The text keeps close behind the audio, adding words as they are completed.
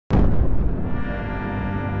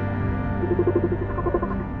Hello,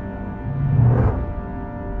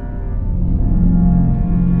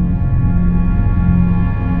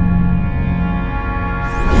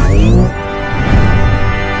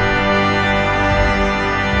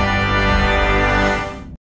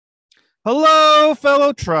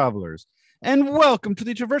 fellow travelers, and welcome to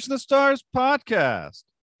the Traversing the Stars podcast.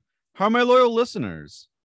 How are my loyal listeners?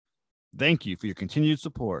 Thank you for your continued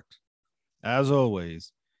support. As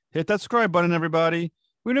always, hit that subscribe button, everybody.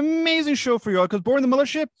 We have an amazing show for you all because aboard the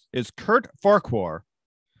mothership is Kurt Farquhar.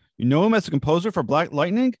 You know him as the composer for Black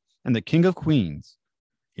Lightning and the King of Queens.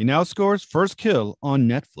 He now scores First Kill on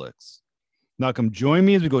Netflix. Now come join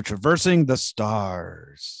me as we go traversing the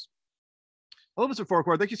stars. Hello, Mr.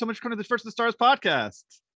 Farquhar. Thank you so much for coming to the First of the Stars podcast.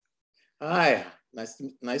 Hi,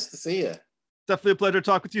 nice to see you. Definitely a pleasure to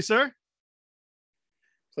talk with you, sir.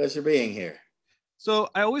 Pleasure being here. So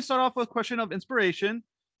I always start off with a question of inspiration.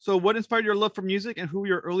 So what inspired your love for music and who were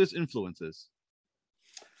your earliest influences?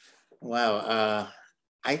 Wow.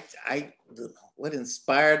 What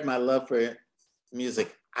inspired my love for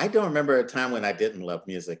music? I don't remember a time when I didn't love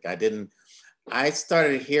music. I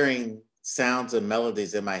started hearing sounds and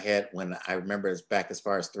melodies in my head when I remember it's back as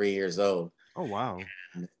far as 3 years old. Oh, wow.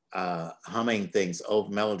 And, humming things,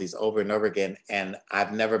 melodies over and over again. And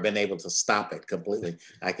I've never been able to stop it completely.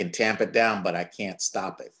 I can tamp it down, but I can't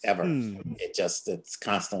stop it ever. It's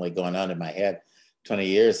constantly going on in my head.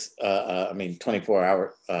 24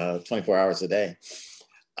 hours a day.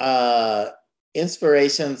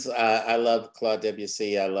 Inspirations, I love Claude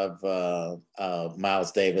Debussy. I love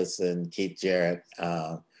Miles Davis and Keith Jarrett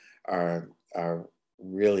are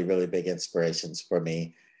really, really big inspirations for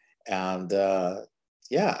me. And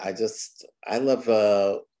I love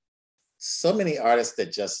so many artists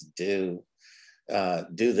that just do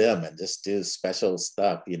them and just do special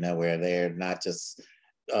stuff, where they're not just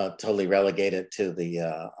totally relegated to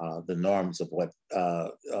the norms of what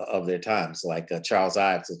of their times. Like Charles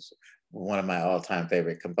Ives is one of my all-time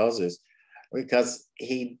favorite composers because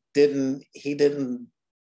he didn't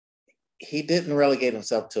relegate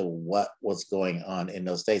himself to what was going on in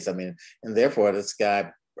those days. I mean, and therefore this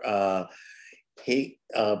guy, he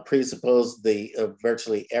presupposed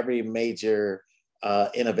virtually every major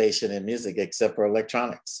innovation in music except for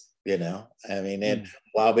electronics. I mean, and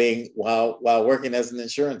while working as an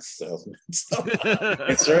insurance salesman,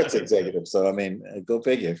 insurance executive. So I mean, go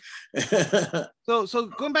figure. So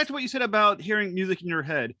going back to what you said about hearing music in your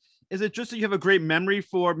head, is it just that you have a great memory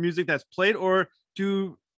for music that's played, or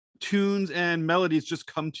do tunes and melodies just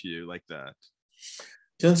come to you like that?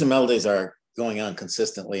 Tunes and melodies are going on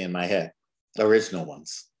consistently in my head. Original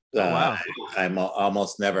ones. Wow. I'm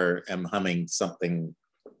almost never am humming something,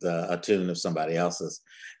 a tune of somebody else's.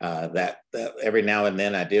 That every now and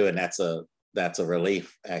then I do, and that's a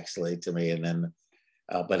relief actually to me. And then,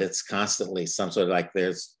 but it's constantly some sort of like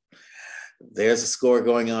there's a score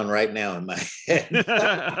going on right now in my head.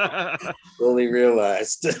 Fully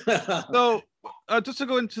realized. So just to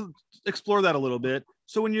go into explore that a little bit.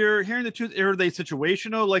 So when you're hearing the tunes, are they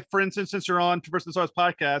situational? Like for instance, since you're on Traversing the Stars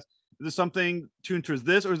podcast, is this something tuned towards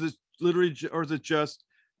this, or is this literally, or is it just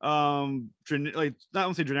like not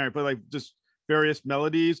only say generic, but like just various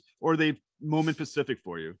melodies, or are they moment specific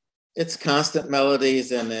for you? It's constant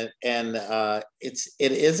melodies, and it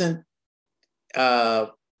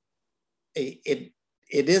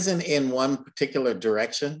isn't in one particular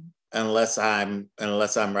direction unless I'm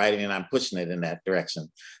writing and I'm pushing it in that direction.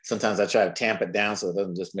 Sometimes I try to tamp it down so it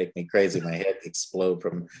doesn't just make me crazy, my head explode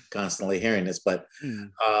from constantly hearing this. But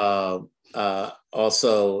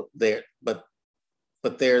also there, but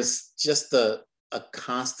there's just a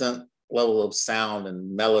constant level of sound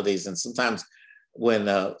and melodies. And sometimes when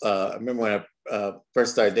I remember when I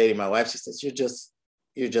first started dating my wife, she says,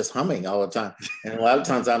 you're just humming all the time. And a lot of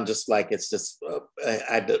times I'm just like, it's just,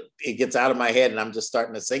 it gets out of my head and I'm just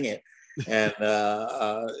starting to sing it. And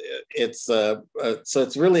so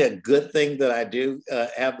it's really a good thing that I do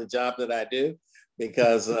have the job that I do,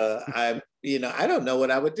 because I don't know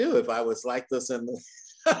what I would do if I was like this and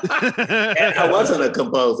I wasn't a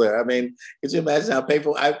composer. I mean, could you imagine how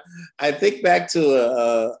painful? I think back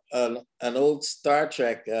to an old Star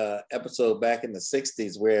Trek episode back in the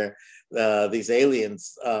 60s where these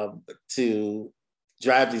aliens, to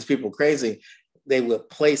drive these people crazy, they would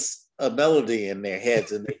place a melody in their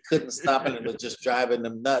heads and they couldn't stop it. It was just driving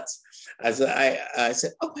them nuts. I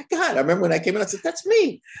said, oh my God. I remember when I came in, I said, that's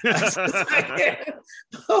me. I said,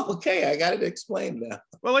 oh, okay, I got it explained now.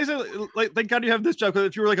 Well, like I said, thank God you have this job, because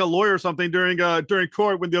if you were like a lawyer or something during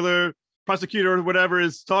court when the other prosecutor or whatever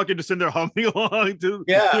is talking, just in there humming along to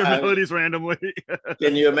your melodies randomly.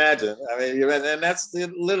 Can you imagine? I mean, and that's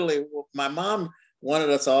literally my mom wanted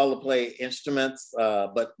us all to play instruments,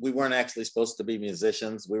 but we weren't actually supposed to be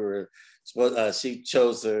musicians. We were supposed. She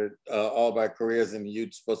chose all of our careers, and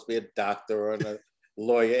you're supposed to be a doctor or a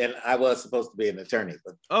lawyer, and I was supposed to be an attorney.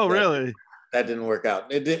 But really? That didn't work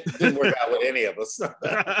out. It didn't work out with any of us.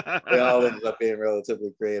 We all ended up being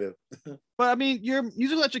relatively creative. But I mean, your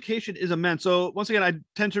musical education is immense. So once again, I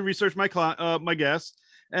tend to research my guests,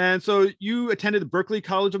 and so you attended the Berklee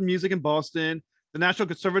College of Music in Boston, the National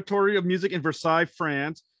Conservatory of Music in Versailles,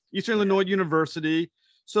 France, Eastern Illinois University.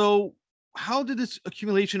 So how did this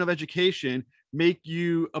accumulation of education make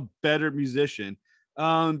you a better musician?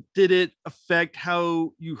 Did it affect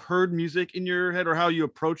how you heard music in your head or how you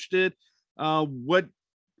approached it? What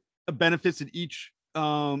benefits did each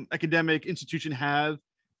academic institution have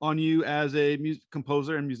on you as a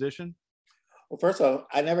composer and musician? Well, first of all,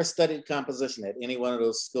 I never studied composition at any one of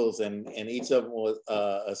those schools, and each of them was,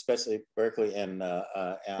 especially Berklee and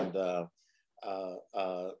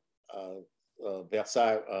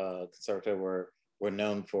Versailles Conservatory were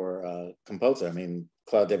known for composer. I mean,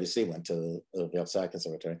 Claude Debussy went to the Versailles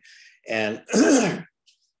Conservatory, and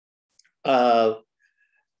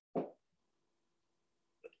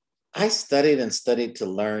I studied and studied to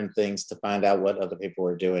learn things, to find out what other people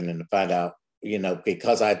were doing, and to find out,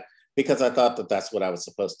 because I thought that that's what I was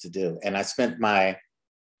supposed to do. And I spent my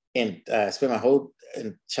whole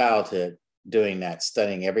childhood doing that,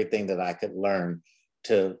 studying everything that I could learn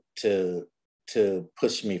to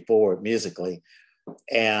push me forward musically.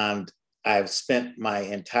 And I've spent my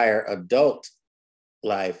entire adult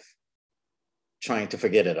life trying to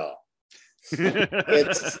forget it all.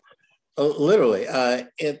 It's literally,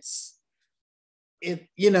 it's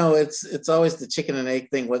always the chicken and egg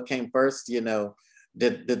thing. What came first?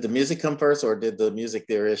 Did the music come first, or did the music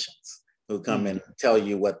theorists who come and tell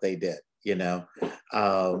you what they did? If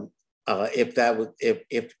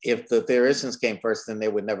the theorists came first, then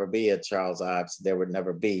there would never be a Charles Ives. There would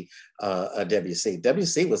never be a Debussy.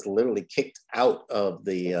 Debussy was literally kicked out of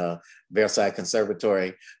the Versailles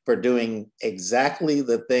Conservatory for doing exactly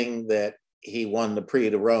the thing that he won the Prix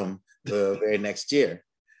de Rome the very next year.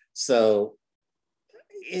 So,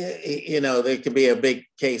 there could be a big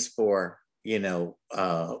case for,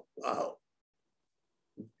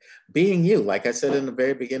 being you, like I said in the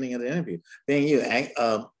very beginning of the interview, being you.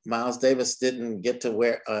 Miles Davis didn't get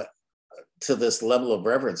to to this level of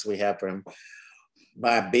reverence we have for him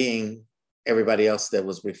by being everybody else that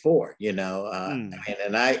was before, and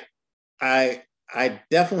I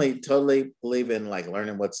definitely totally believe in like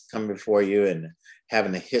learning what's come before you and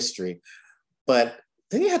having a history, but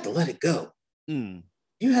then you have to let it go.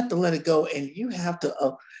 You have to let it go, and you have to,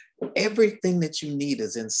 everything that you need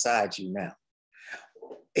is inside you now.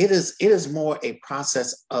 It is more a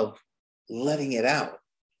process of letting it out.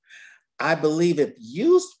 I believe if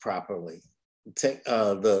used properly,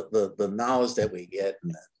 the knowledge that we get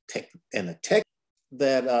and the tech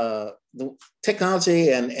that the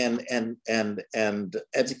technology and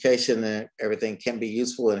education and everything can be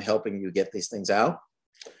useful in helping you get these things out.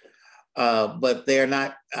 But they're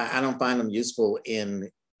not, I don't find them useful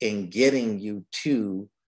in getting you to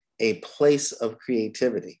a place of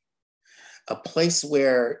creativity, a place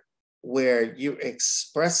where you're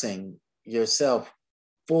expressing yourself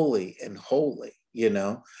fully and wholly,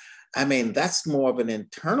 I mean, that's more of an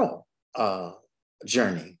internal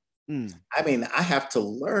journey. I mean, I have to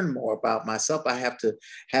learn more about myself. I have to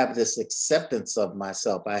have this acceptance of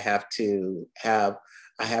myself. I have to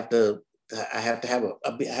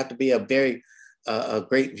be a very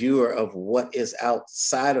great viewer of what is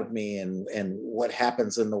outside of me and what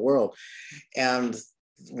happens in the world. And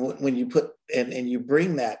when you put and you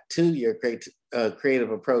bring that to your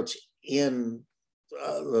creative approach in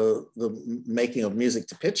the making of music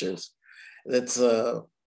to pictures, it's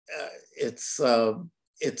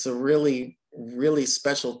a really, really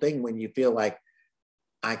special thing when you feel like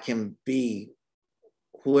I can be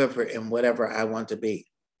whoever and whatever I want to be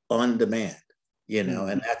on demand,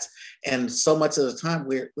 and so much of the time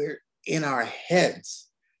we're in our heads.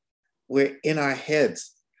 We're in our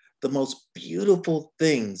heads. The most beautiful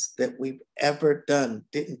things that we've ever done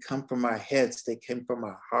didn't come from our heads, they came from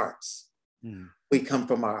our hearts. We come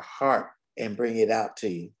from our heart and bring it out to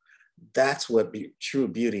you. That's what true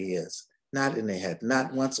beauty is. Not in the head.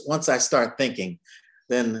 Not once I start thinking,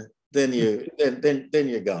 then you're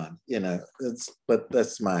gone. But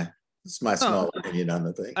that's my small opinion on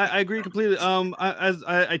the thing. I agree completely.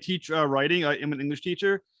 I teach writing. I am an English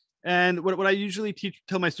teacher, and what I usually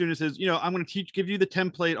tell my students is, I'm going to give you the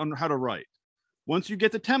template on how to write. Once you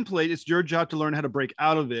get the template, it's your job to learn how to break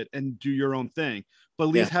out of it and do your own thing. But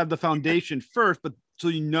at least have the foundation first, but so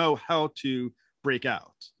you know how to break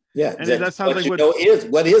out. Yeah, And that sounds like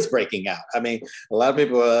what is breaking out. I mean, a lot of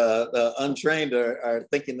people untrained are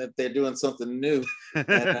thinking that they're doing something new.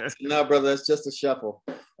 And no, brother, that's just a shuffle.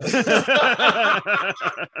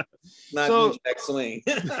 Not new jack swing.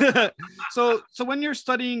 So when you're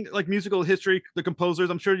studying like musical history, the composers,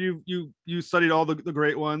 I'm sure you studied all the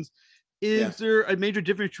great ones. Is there a major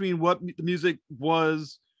difference between what the music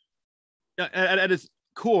was at its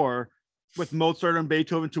core with Mozart and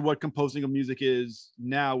Beethoven to what composing of music is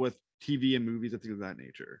now with TV and movies and things of that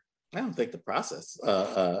nature? I don't think the process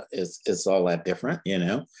is all that different. You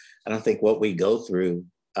know, I don't think what we go through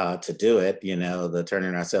to do it, you know, the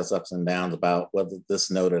turning ourselves ups and downs about whether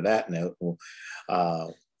this note or that note,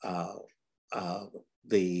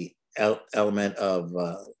 the element of,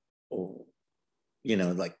 you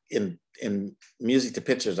know, like in music to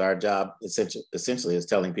pictures, our job essentially is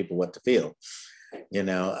telling people what to feel. You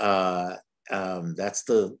know, that's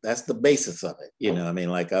the basis of it. You know, I mean,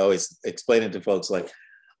 like I always explain it to folks, like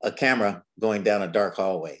a camera going down a dark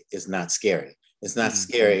hallway is not scary. It's not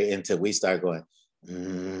scary until we start going.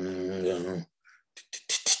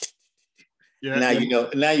 Yeah. Now you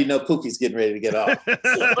know Pookie's getting ready to get off.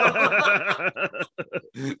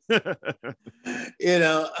 You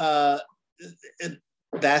know,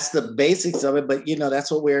 that's the basics of it. But you know,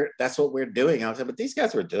 that's what we're doing. But these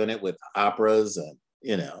guys were doing it with operas and,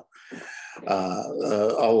 you know,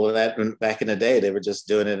 all of that back in the day. They were just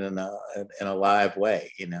doing it in a live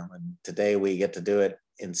way, you know. And today we get to do it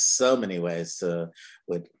in so many ways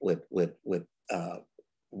with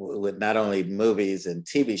not only movies and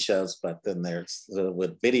TV shows, but then there's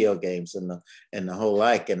with video games and the whole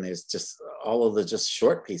like, and there's just all of the just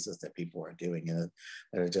short pieces that people are doing, and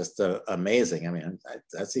that are just amazing. I mean,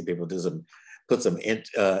 I see people put some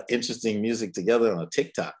interesting music together on a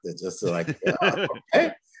TikTok that just like,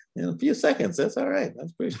 okay, in a few seconds, that's all right.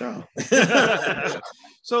 That's pretty strong.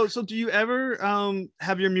 So do you ever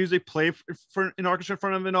have your music play for an orchestra in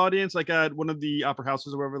front of an audience, like at one of the opera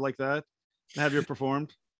houses or wherever like that? Have you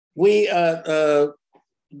performed? We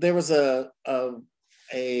there was a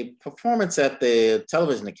performance at the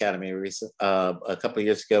Television Academy a couple of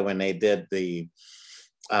years ago when they did the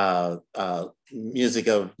music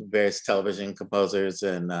of various television composers,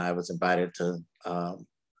 and I was invited to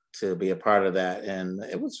be a part of that, and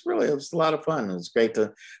it was a lot of fun. It was great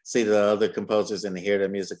to see the other composers and to hear their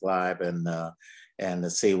music live, and to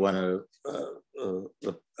see one of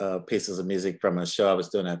the pieces of music from a show I was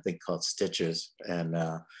doing, I think called Stitchers, and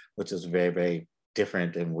which is very, very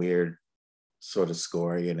different and weird sort of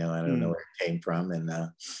score. You know, I don't know where it came from, and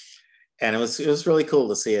it was really cool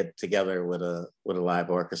to see it together with a live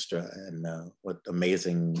orchestra and with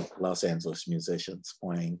amazing Los Angeles musicians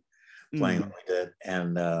playing what we did,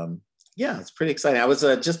 and yeah, it's pretty exciting. I was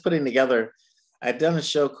just putting together. I'd done a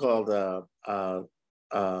show called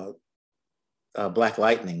Black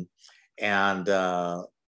Lightning, and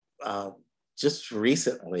just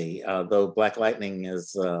recently, though Black Lightning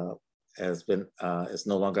is no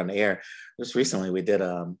longer on the air. Just recently, we did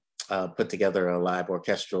put together a live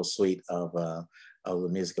orchestral suite of the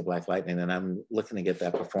music of Black Lightning, and I'm looking to get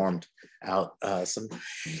that performed out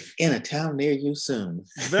in a town near you soon.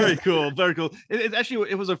 Very cool, very cool.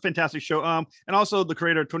 It was a fantastic show. And also the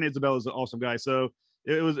creator Tony Isabella is an awesome guy, so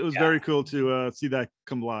it was very cool to see that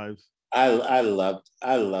come live. I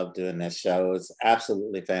loved doing this show. It was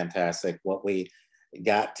absolutely fantastic. What we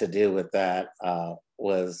got to do with that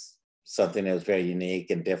was something that was very unique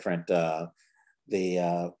and different.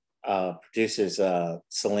 The producers,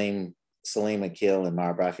 Salim Akil and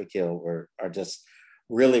Mara Akil are just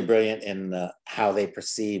really brilliant in how they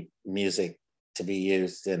perceive music to be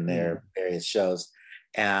used in their various shows.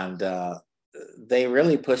 And they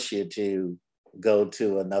really push you to go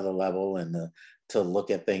to another level and to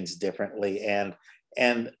look at things differently and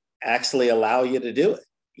actually allow you to do it.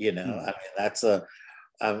 You know, I mean, that's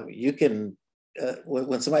you can,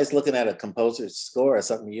 when somebody's looking at a composer's score or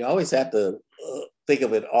something, you always have to think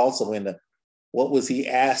of it also in what was he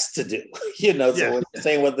asked to do? You know, so when you're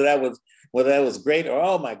saying whether that was great or,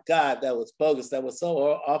 oh my God, that was bogus, that was so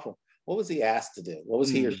awful. What was he asked to do? What was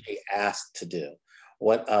he or she asked to do?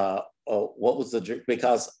 What was the,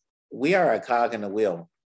 because we are a cog in the wheel.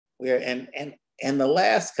 We are, and the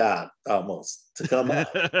last cog almost to come up.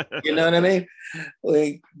 You know what I mean?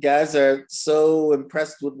 We guys are so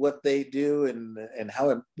impressed with what they do and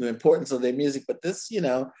how the importance of their music. But this, you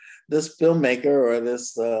know, this filmmaker or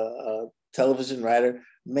this television writer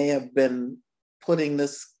may have been putting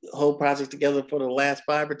this whole project together for the last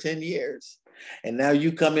 5 or 10 years. And now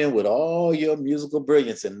you come in with all your musical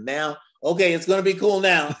brilliance. And now, okay, it's going to be cool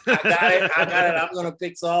now. I got it. I'm going to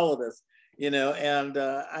fix all of this. And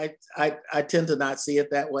I tend to not see it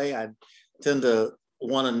that way. I tend to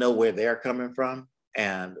want to know where they're coming from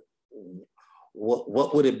and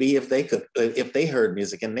what would it be if they heard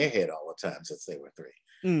music in their head all the time since they were 3.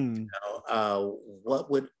 What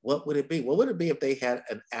would it be? What would it be if they had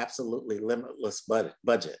an absolutely limitless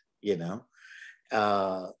budget?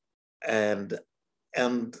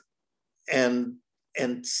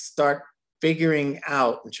 And start figuring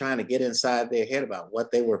out and trying to get inside their head about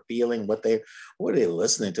what they were feeling, what were they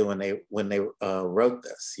listening to when they wrote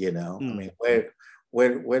this. I mean,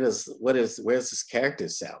 where's this character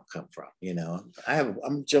sound come from?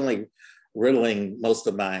 I'm generally riddling most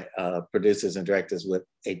of my producers and directors with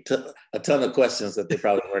a ton of questions that they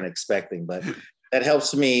probably weren't expecting, but that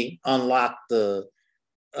helps me unlock the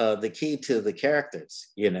key to the characters.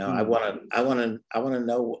 I want to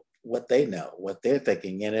know what they know, what they're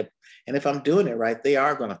thinking, and if I'm doing it right, they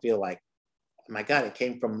are going to feel like, oh my God, it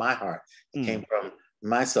came from my heart, it came from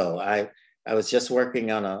my soul. I was just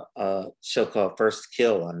working on a show called First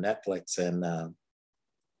Kill on Netflix, and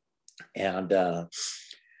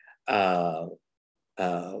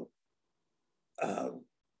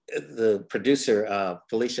the producer,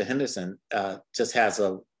 Felicia Henderson, just has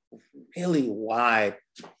a really wide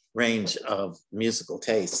range of musical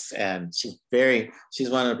tastes, and she's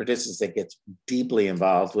one of the producers that gets deeply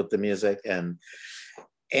involved with the music, and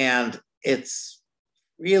it's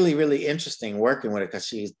really, really interesting working with her because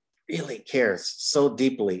she really cares so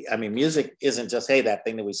deeply. I mean, music isn't just, hey, that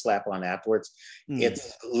thing that we slap on afterwards.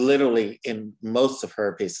 It's literally, in most of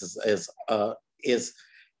her pieces, is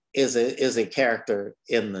a character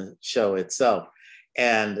in the show itself.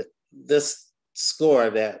 And this score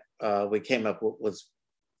that we came up with was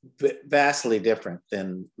vastly different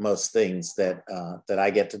than most things that I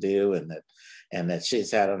get to do and that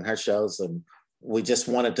she's had on her shows. And we just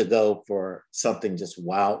wanted to go for something just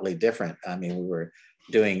wildly different. I mean, we were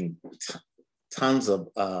doing tons of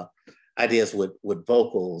ideas with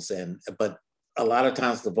vocals, but a lot of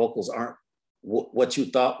times the vocals aren't what you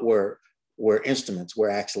thought were instruments, were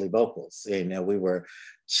actually vocals. We were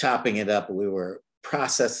chopping it up. We were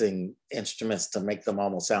processing instruments to make them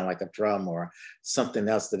almost sound like a drum or something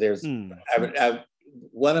else. That there's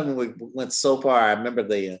one of them, we went so far. I remember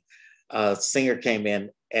the singer came in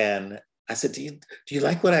and I said, do you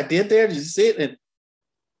like what I did there? Did you see it? And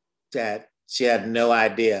that she had no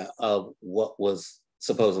idea of what was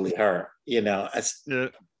supposedly her. I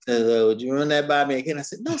said, would you run that by me again? I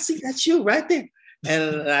said, no, see, that's you right there.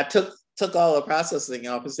 And I took all the processing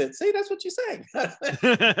off and said, see, that's what you're saying.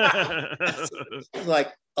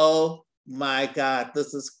 Like, oh my God,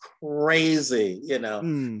 this is crazy,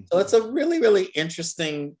 So it's a really, really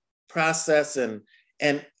interesting process. And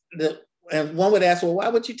one would ask, well, why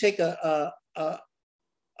would you take a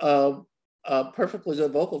perfectly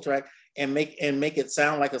good vocal track and make it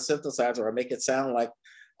sound like a synthesizer or make it sound like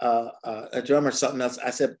a drum or something else?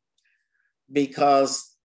 I said, because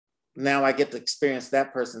now I get to experience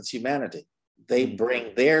that person's humanity. They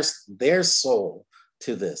bring their soul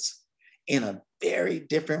to this in a very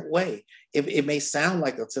different way. It may sound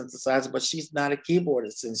like a synthesizer, but she's not a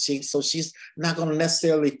keyboardist, and she's not going to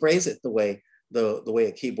necessarily phrase it the way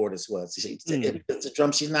a keyboardist was. If it's a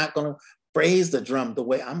drum, she's not going to phrase the drum the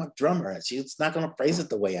way I'm a drummer. She's not going to phrase it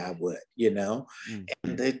the way I would,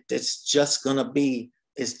 And it's just going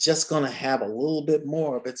to have a little bit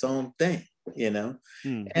more of its own thing. And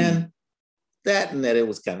that it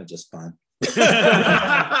was kind of just fun.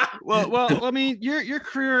 well, I mean, your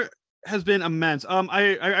career has been immense.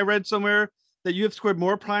 I read somewhere that you have scored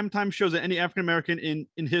more primetime shows than any African American in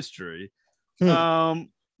history.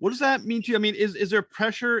 What does that mean to you? I mean, is there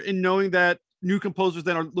pressure in knowing that new composers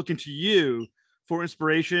then are looking to you for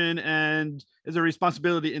inspiration, and is there a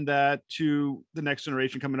responsibility in that to the next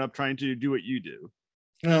generation coming up trying to do what you do?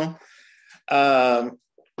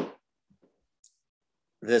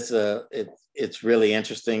 It's really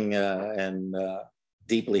interesting and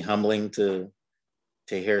deeply humbling to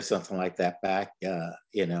hear something like that back. I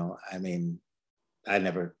mean, I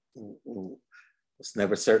was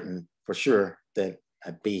never certain for sure that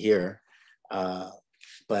I'd be here,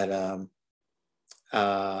 but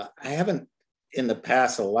I haven't in the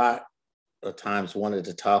past a lot of times wanted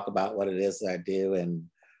to talk about what it is that I do and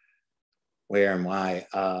where and why.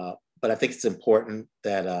 But I think it's important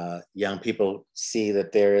that young people see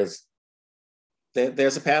that there's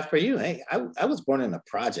a path for you. Hey, I was born in the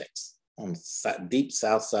projects on deep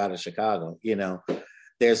south side of Chicago.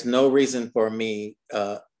 There's no reason for me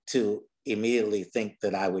to immediately think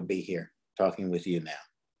that I would be here talking with you now.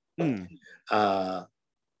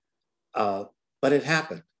 But it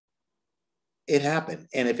happened. it happened.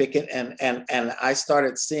 And if it can, and I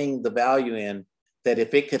started seeing the value in that.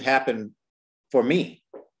 If it could happen for me,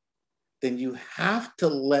 then you have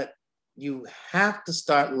to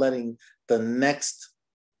start letting the next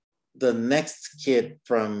kid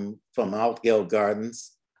from Altgeld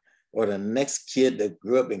Gardens, or the next kid that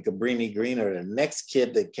grew up in Cabrini Green, or the next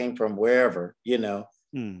kid that came from wherever,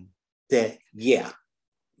 that, yeah,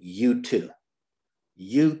 you too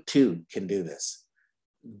can do this.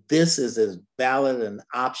 This is as valid an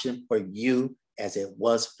option for you as it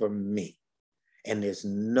was for me. And there's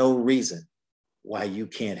no reason why you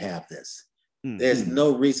can't have this. There's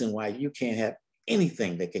no reason why you can't have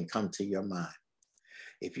anything that can come to your mind.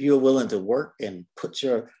 If you're willing to work and put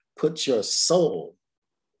your soul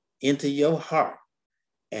into your heart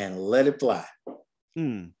and let it fly,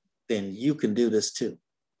 then you can do this too.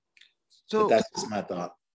 So but that's just my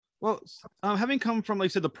thought. Well, having come from, like I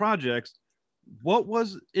said, the projects, what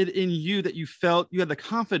was it in you that you felt you had the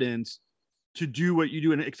confidence to do what you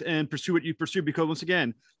do and pursue what you pursue? Because once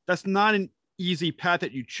again, that's not an easy path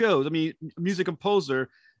that you chose. I mean, music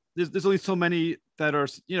composer, there's only so many that are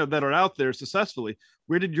out there successfully.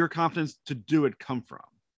 Where did your confidence to do it come from?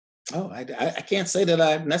 Oh, I can't say that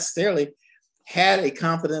I necessarily had a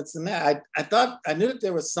confidence in that. I knew that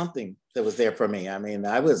there was something that was there for me. I mean,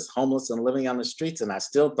 I was homeless and living on the streets, and I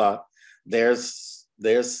still thought there's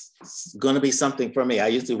going to be something for me. I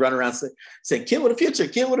used to run around saying, "Kid with a future,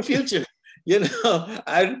 kid with a future."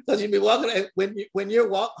 Because you'd be walking when you're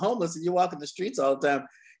homeless and you're walking the streets all the time.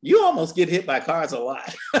 You almost get hit by cars a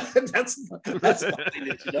lot. that's something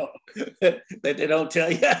that they don't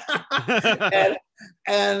tell you.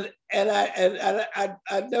 and I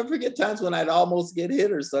never forget times when I'd almost get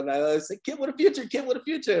hit or something. I always say, "Kid with a future, kid with a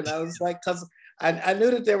future," and I was like, because I knew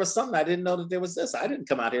that there was something. I didn't know that there was this. I didn't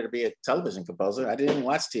come out here to be a television composer. I didn't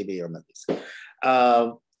watch TV or movies.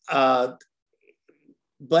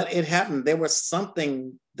 But it happened. There was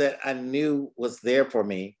something that I knew was there for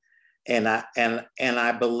me. And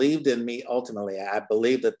I believed in me ultimately. I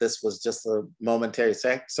believed that this was just a momentary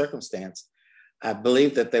circumstance. I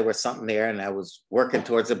believed that there was something there, and I was working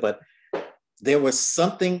towards it, but there was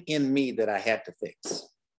something in me that I had to fix.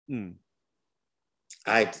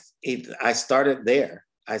 I started there.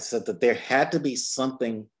 I said that there had to be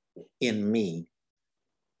something in me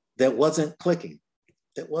that wasn't clicking,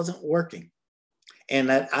 that wasn't working, and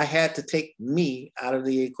that I had to take me out of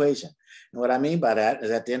the equation. And what I mean by that is,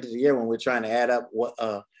 at the end of the year, when we're trying to add up what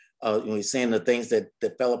when we're seeing the things that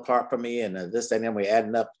fell apart for me, and this and then we're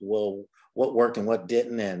adding up, well, what worked and what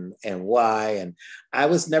didn't, and why. And I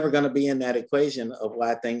was never going to be in that equation of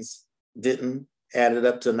why things didn't add it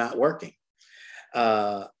up to not working.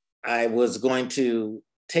 I was going to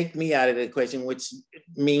take me out of the equation, which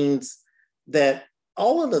means that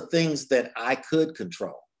all of the things that I could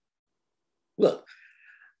control. Look,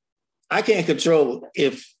 I can't control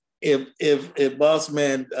if boss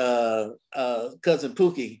man cousin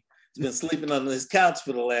Pookie has been sleeping on his couch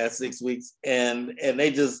for the last 6 weeks, and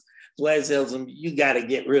they just Dwight tells him, "You got to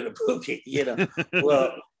get rid of Pookie."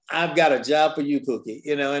 Well, I've got a job for you, Pookie.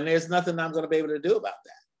 And there's nothing I'm going to be able to do about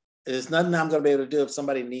that. There's nothing I'm going to be able to do if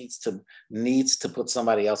somebody needs to put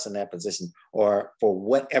somebody else in that position, or for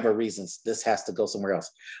whatever reasons this has to go somewhere else.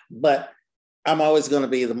 But I'm always going to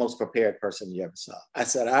be the most prepared person you ever saw. I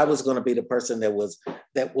said I was going to be the person that was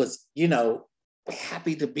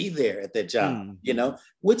happy to be there at that job,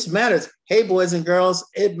 which matters. Hey, boys and girls,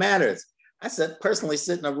 it matters. I said, personally,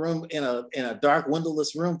 sit in a room in a dark,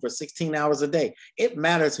 windowless room for 16 hours a day. It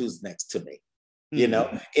matters who's next to me.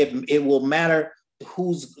 It will matter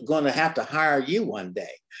who's going to have to hire you one day.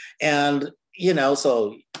 And,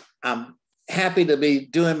 so I'm happy to be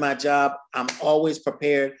doing my job. I'm always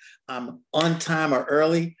prepared. I'm on time or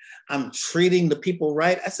early. I'm treating the people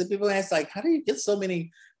right. I said, people ask, like, how do you get so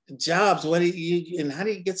many jobs? And how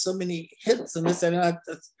do you get so many hits and this and that?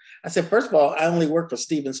 I said, first of all, I only work for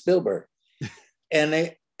Steven Spielberg. And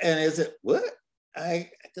they said, what? I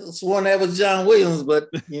sworn that was John Williams, but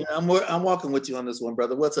I'm walking with you on this one,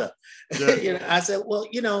 brother. What's up? Yeah. I said, well,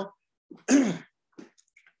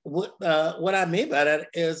 what I mean by that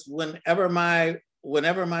is whenever my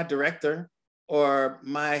director or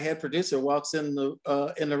my head producer walks in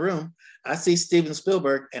the room, I see Steven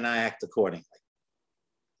Spielberg and I act accordingly.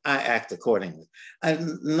 None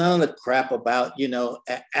of the crap about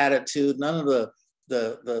attitude, none of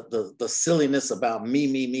the silliness about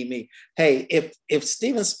me. Hey, if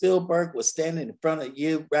Steven Spielberg was standing in front of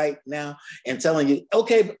you right now and telling you,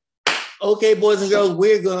 okay, boys and girls,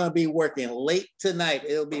 we're gonna be working late tonight.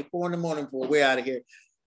 It'll be 4 a.m. before we're out of here.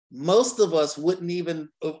 most of us wouldn't even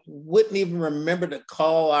remember to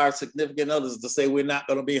call our significant others to say we're not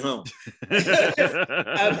going to be home.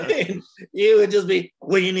 I mean, you would just be,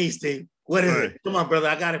 what do you need, Steve? What is it? Come on, brother,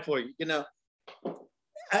 I got it for you. You know,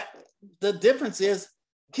 the difference is,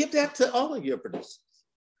 give that to all of your producers.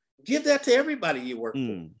 Give that to everybody you work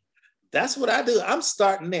for. That's what I do. I'm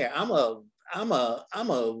starting there. I'm a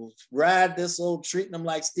ride this old treating them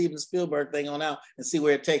like Steven Spielberg thing on out and see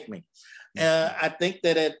where it take me. I think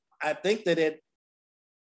that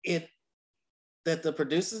the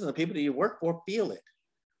producers and the people that you work for feel it,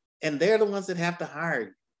 and they're the ones that have to hire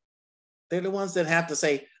you. They're the ones that have to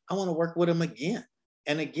say, I want to work with him again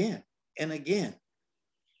and again and again,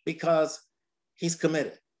 because he's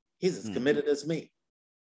committed. He's as committed as me.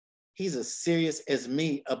 He's as serious as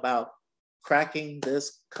me about cracking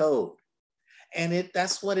this code. And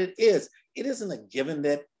that's what it is. It isn't a given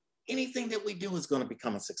that anything that we do is going to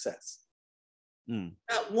become a success.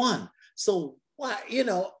 Not one. So why, you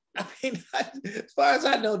know, I mean, as far as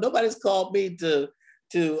I know, nobody's called me to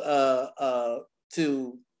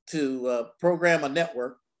program a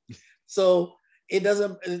network. So it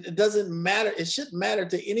doesn't matter. It shouldn't matter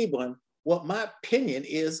to anyone what my opinion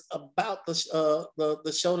is about the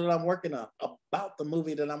show that I'm working on, about the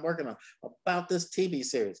movie that I'm working on, about this TV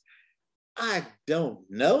series. I don't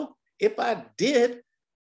know. If I did,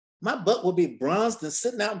 my butt would be bronzed and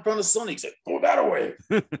sitting out in front of Sony. Said, "Go that away."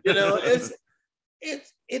 You know,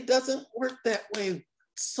 it doesn't work that way.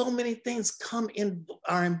 So many things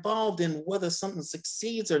are involved in whether something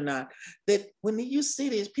succeeds or not, that when you see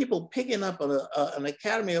these people picking up an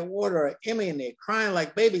Academy Award or an Emmy and they're crying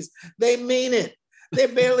like babies, they mean it. They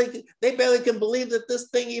barely can believe that this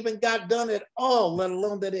thing even got done at all, let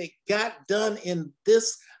alone that it got done in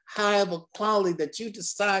this high of a quality that you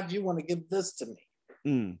decide you want to give this to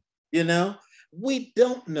me. You know, we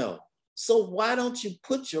don't know. So why don't you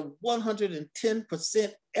put your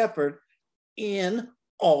 110% effort in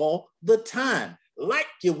all the time, like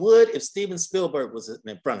you would if Steven Spielberg was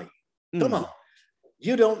in front of you? Come on.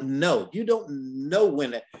 You don't know. You don't know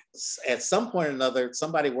when at some point or another,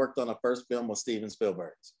 somebody worked on a first film of Steven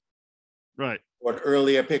Spielberg's. Right. Or an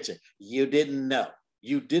earlier picture. You didn't know.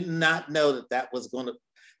 You did not know that was going to,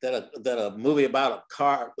 that a movie about a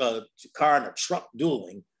car and a truck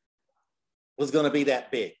dueling was going to be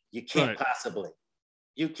that big. You can't possibly.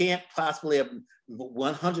 You can't possibly have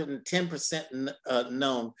 110%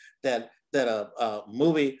 known that a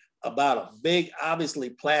movie about a big, obviously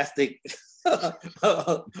plastic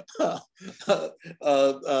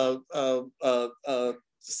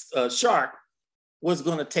shark was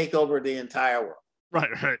going to take over the entire world.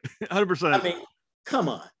 Right, 100%. I mean, come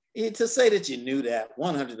on. To say that you knew that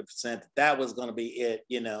 100% that was going to be it,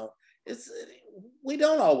 you know, we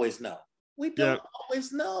don't always know. We don't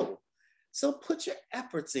always know. So put your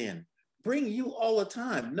efforts in. Bring you all the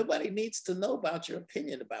time. Nobody needs to know about your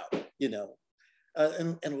opinion about it, you know,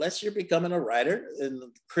 unless you're becoming a writer and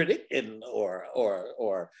critic or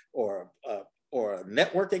a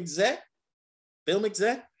network exec, film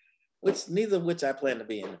exec, neither of which I plan to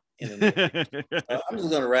be in. I'm just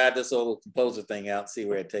going to ride this old composer thing out and see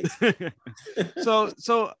where it takes me. So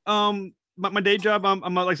my day job,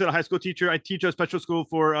 I'm like I said, a high school teacher. I teach a special school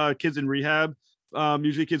for kids in rehab.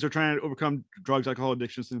 Usually kids are trying to overcome drugs, alcohol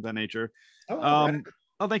addictions, things of that nature. Right.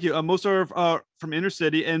 Oh, thank you. Most are from inner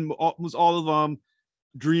city, and almost all of them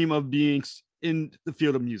dream of being in the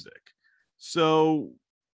field of music. So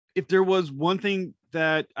if there was one thing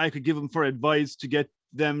that I could give them for advice to get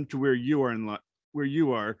them to where you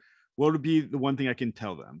are, what would be the one thing I can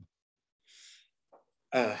tell them?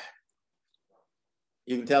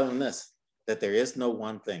 You can tell them this, that there is no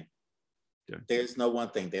one thing. Okay. There's no one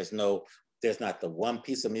thing. There's not the one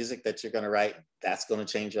piece of music that you're going to write that's going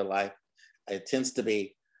to change your life. It tends to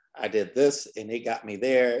be, I did this and it got me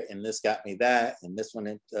there, and this got me that, and this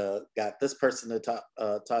one got this person to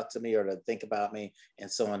talk to me or to think about me, and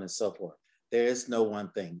so on and so forth. There is no one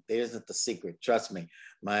thing. There isn't the secret. Trust me.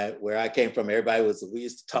 Where I came from, we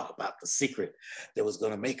used to talk about the secret that was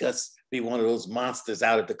going to make us be one of those monsters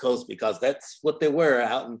out at the coast, because that's what they were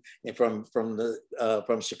out from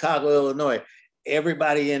Chicago, Illinois.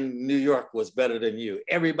 Everybody in New York was better than you.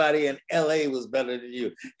 Everybody in LA was better than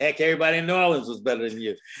you. Heck, everybody in New Orleans was better than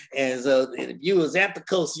you. And so if you was at the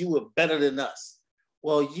coast, you were better than us.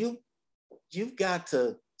 Well, you've got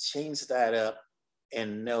to change that up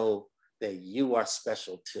and know that you are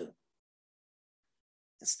special too.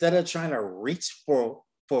 Instead of trying to reach for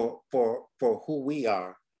who we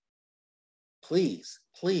are, please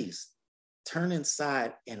turn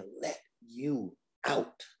inside and let you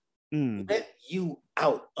out. Let you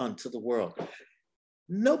out onto the world.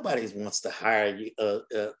 Nobody wants to hire you,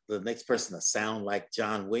 the next person to sound like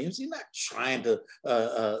John Williams. You're not trying to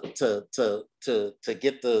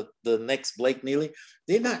get the next Blake Neely.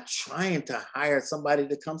 They're not trying to hire somebody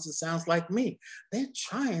that comes and sounds like me. They're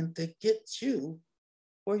trying to get you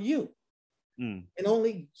for you. And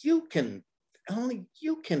only you can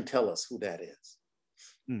tell us who that is.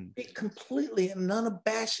 Be completely and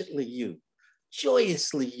unabashedly you,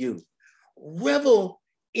 joyously you. Revel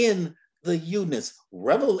in the you-ness,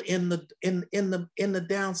 revel in the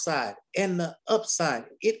downside and the upside.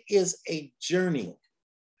 It is a journey.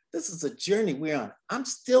 This is a journey we're on. I'm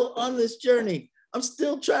still on this journey. I'm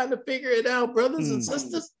still trying to figure it out, brothers and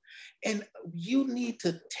sisters. And you need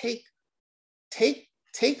to take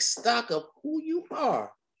stock of who you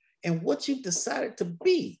are and what you've decided to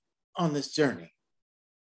be on this journey.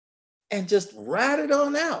 And just ride it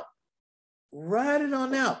on out. Ride it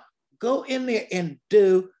on out. Go in there and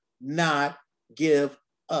do not give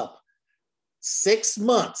up. 6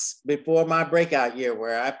 months before my breakout year,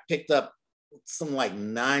 where I picked up something like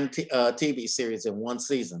 9 TV series in one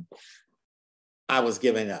season, I was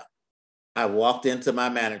giving up. I walked into my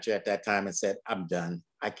manager at that time and said, I'm done.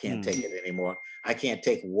 I can't take it anymore. I can't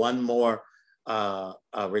take one more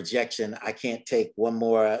rejection. I can't take one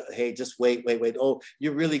more, hey, just wait. Oh,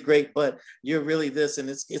 you're really great, but you're really this, and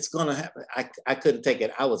it's gonna happen. I couldn't take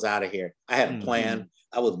it. I was out of here. I had a plan.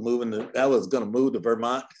 I was gonna move to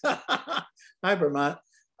Vermont. Hi, Vermont.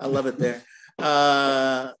 I love it there.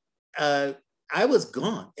 I was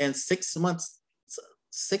gone. And 6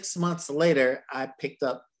 months later, I picked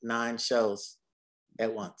up 9 shows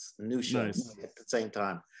at once, new shows at the same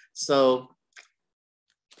time. So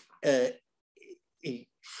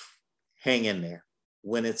hang in there.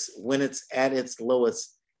 When it's at its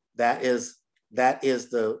lowest, that is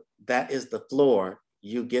the floor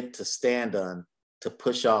you get to stand on, to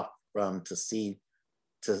push off from, to see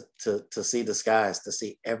the skies, to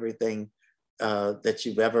see everything that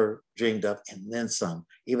you've ever dreamed of, and then some.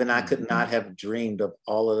 Even I could not have dreamed of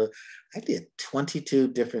all of it. I did 22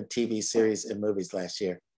 different TV series and movies last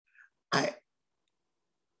year.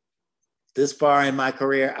 This far in my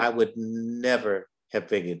career, I would never have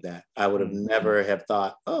figured that. I would have never have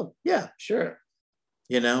thought, oh yeah, sure.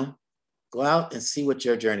 Go out and see what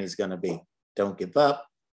your journey is going to be. Don't give up,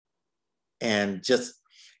 and just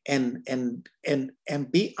and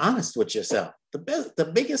be honest with yourself. The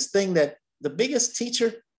biggest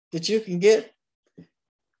teacher that you can get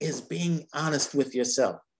is being honest with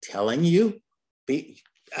yourself. Telling you,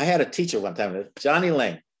 I had a teacher one time, Johnny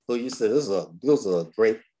Lane, who used to, this was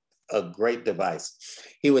a great device.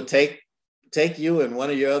 He would take you and one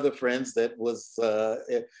of your other friends that was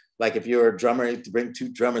like, if you're a drummer, you bring 2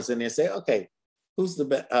 drummers in there and say, okay, who's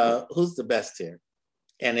the best here?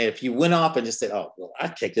 And if you went off and just said, oh, well, I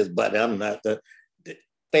kick his butt, I'm not the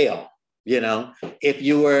fail. If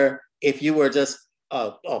you were just,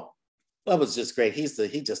 oh, that was just great.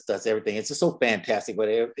 He just does everything. It's just so fantastic. But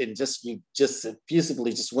you just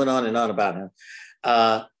effusively just went on and on about him.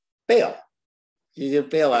 Fail. You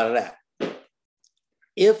did fail out of that.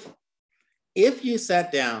 If you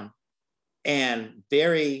sat down and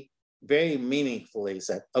very, very meaningfully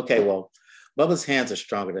said, okay, well, Bubba's hands are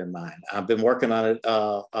stronger than mine. I've been working on it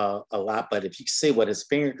a lot, but if you see what his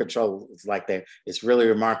finger control is like there, it's really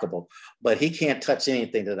remarkable. But he can't touch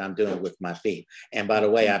anything that I'm doing with my feet. And by the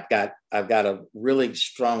way, I've got a really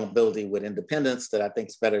strong ability with independence that I think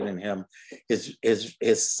is better than him. His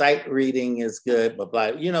sight reading is good,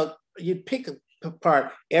 but you pick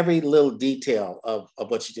apart every little detail of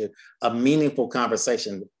what you do. A meaningful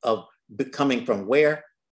conversation of coming from where?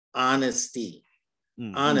 Honesty.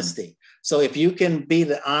 Honesty. So if you can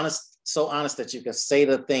be so honest that you can say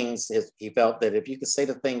the things, he felt that if you could say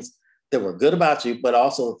the things that were good about you, but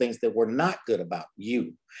also the things that were not good about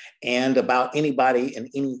you and about anybody and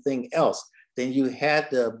anything else, then you had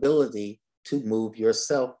the ability to move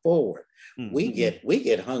yourself forward. We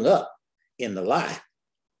get hung up in the lie,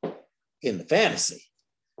 in the fantasy,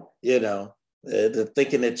 the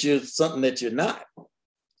thinking that you're something that you're not,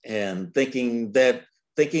 and thinking that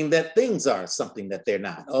things are something that they're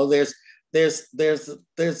not. Oh, there's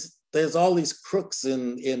all these crooks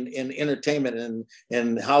in entertainment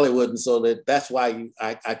and Hollywood, and so that's why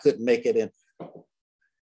I couldn't make it. And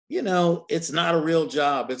it's not a real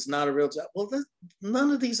job. It's not a real job. Well,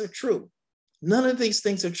 none of these are true. None of these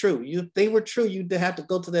things are true. If they were true, you'd have to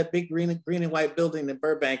go to that big green and white building in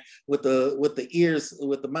Burbank with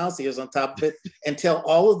the mouse ears on top of it, and tell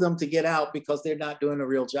all of them to get out because they're not doing a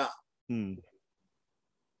real job.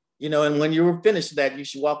 And when you were finished that, you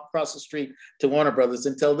should walk across the street to Warner Brothers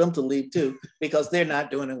and tell them to leave too, because they're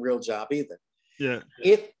not doing a real job either. Yeah.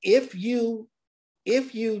 If you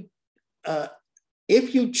if you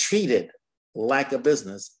treat it like a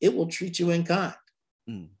business, it will treat you in kind.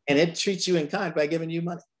 And it treats you in kind by giving you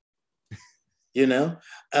money. You know,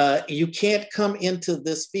 you can't come into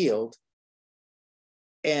this field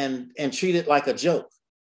and treat it like a joke,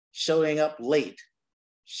 showing up late,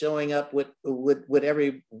 showing up with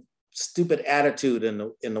every stupid attitude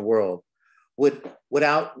in the world,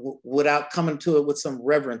 without coming to it with some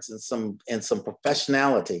reverence and some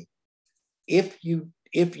professionality. If you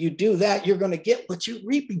do that, you're going to get what you're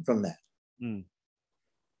reaping from that.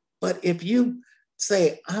 But if you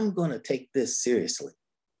say, I'm going to take this seriously,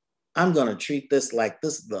 I'm going to treat this like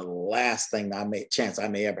this is the last thing I may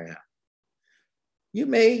ever have, you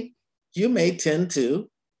may tend to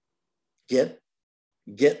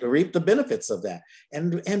reap the benefits of that,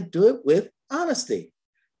 and do it with honesty.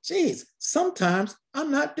 Geez, sometimes I'm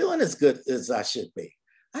not doing as good as I should be.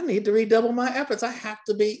 I need to redouble my efforts. I have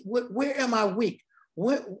to be. Where am I weak?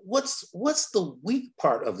 What's the weak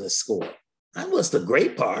part of this score? Not what's the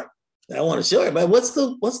great part that I want to show everybody. What's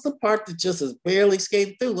the part that just is barely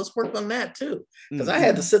skated through? Let's work on that too. Because I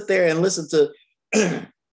had to sit there and listen to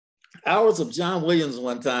hours of John Williams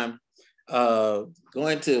one time,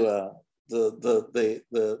 going to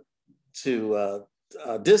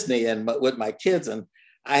Disney and with my kids, and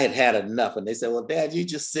I had enough. And they said, "Well, Dad, you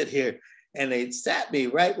just sit here." And they sat me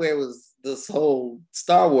right where it was this whole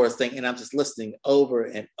Star Wars thing, and I'm just listening over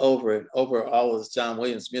and over and over all of this John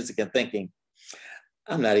Williams music and thinking,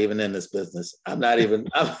 I'm not even in this business. I'm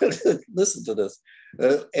listen to this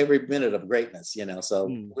every minute of greatness, you know. So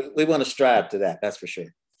we want to strive to that. That's for sure.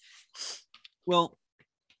 Well,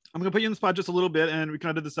 I'm going to put you on the spot just a little bit, and we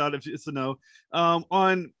kind of did this out if it's a no.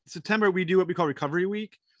 On September, we do what we call Recovery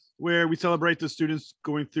Week, where we celebrate the students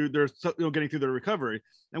going through getting through their recovery,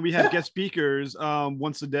 and we have guest speakers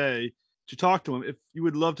once a day to talk to them. If you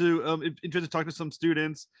would love to, interested to talk to some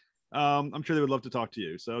students, I'm sure they would love to talk to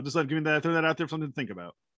you. So just throw that out there for something to think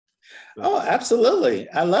about. So. Oh, absolutely.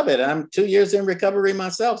 I love it. I'm 2 years in recovery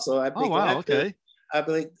myself. So I'd be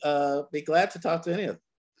be glad to talk to any of them.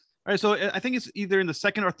 All right. So I think it's either in the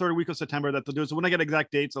second or third week of September that they'll do it. So when I get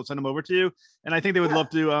exact dates, I'll send them over to you. And I think they would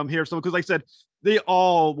love to hear some, because like I said, they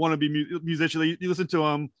all want to be musicians. You listen to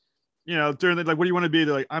them, you know, during what do you want to be?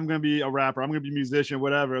 They're like, I'm going to be a rapper. I'm going to be a musician,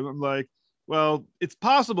 whatever. And I'm like, well, it's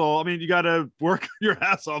possible. I mean, you got to work your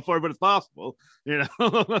ass off for it, but it's possible, you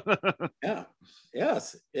know? Yeah.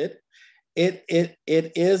 Yes. It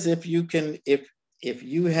is, if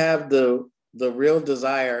you have the real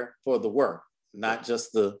desire for the work, not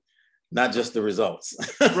just the results.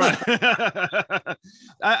 Right.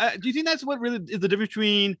 Do you think that's what really is the difference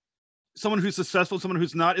between someone who's successful, someone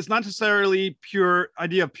who's not? It's not necessarily pure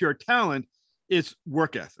talent. It's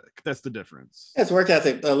work ethic. That's the difference. It's work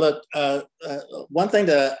ethic. Look, one thing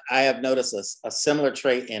that I have noticed a similar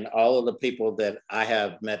trait in all of the people that I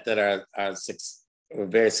have met that are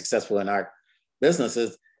very successful in our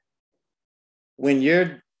businesses. When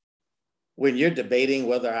you're debating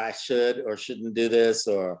whether I should or shouldn't do this,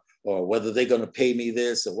 or whether they're going to pay me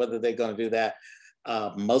this, or whether they're going to do that,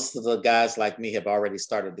 most of the guys like me have already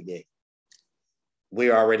started the gig.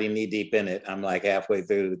 We're already knee deep in it. I'm like halfway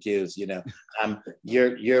through the cues, you know.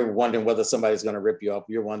 You're wondering whether somebody's going to rip you off.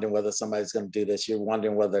 You're wondering whether somebody's going to do this. You're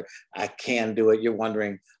wondering whether I can do it. You're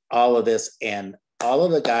wondering all of this, and all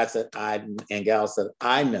of the guys and gals that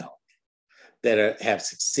I know that have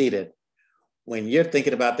succeeded. When you're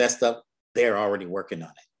thinking about that stuff, they're already working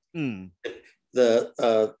on it.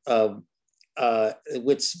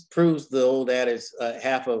 Which proves the old adage: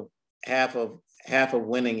 half of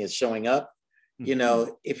winning is showing up. You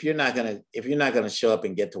know, if you're not gonna show up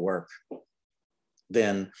and get to work,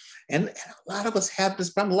 then, and a lot of us have this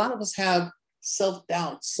problem. A lot of us have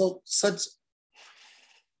self-doubt, such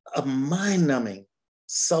a mind-numbing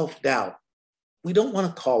self-doubt. We don't want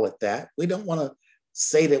to call it that. We don't want to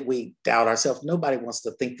say that we doubt ourselves. Nobody wants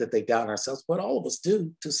to think that they doubt ourselves, but all of us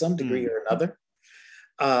do to some degree or another.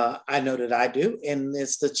 I know that I do, and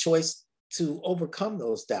it's the choice to overcome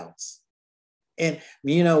those doubts. And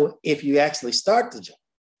you know, if you actually start the job,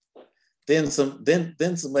 then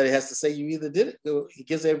somebody has to say you either did it. It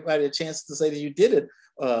gives everybody a chance to say that you did it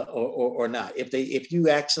or not. If you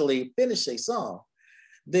actually finish a song,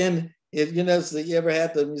 then if you know, so you ever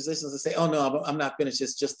had the musicians that say, "Oh no, I'm not finished.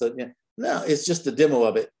 It's just it's just a demo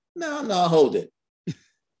of it." No, hold it.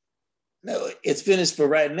 No, it's finished for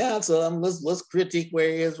right now. So let's critique where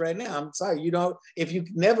he is right now. I'm sorry, if you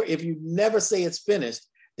never say it's finished,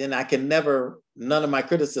 then none of my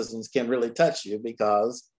criticisms can really touch you,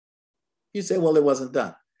 because you say, well, it wasn't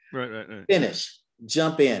done. Right. Finish,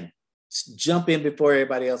 jump in before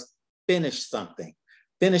everybody else. Finish something.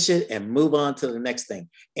 finish it and move on to the next thing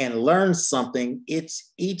and learn something.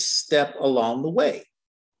 It's each step along the way.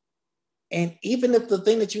 And even if the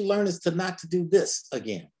thing that you learn is to not to do this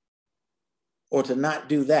again, or to not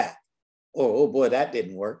do that, or, oh boy, that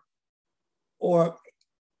didn't work. Or,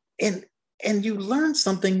 and you learn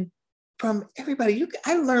something from everybody.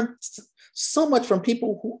 I learned so much from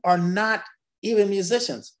people who are not even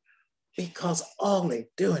musicians, because all they're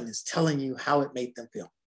doing is telling you how it made them feel.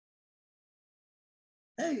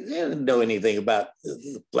 They don't know anything about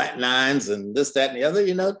the flat nines and this, that, and the other,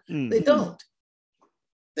 They don't.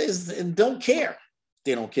 They don't care.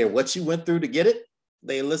 They don't care what you went through to get it.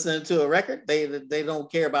 They listen to a record. They don't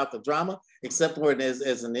care about the drama, except for it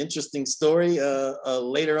as an interesting story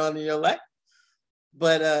later on in your life.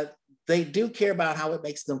 But they do care about how it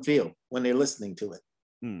makes them feel when they're listening to it.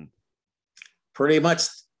 Pretty much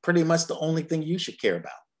the only thing you should care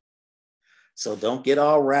about. So don't get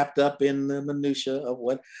all wrapped up in the minutia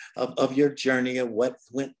of your journey, of what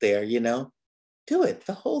went there, Do it.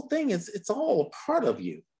 The whole thing it's all a part of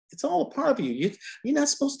you. It's all a part of you. You're not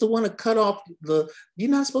supposed to want to cut off the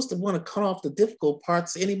difficult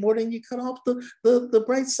parts any more than you cut off the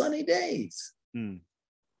bright sunny days.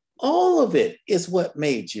 All of it is what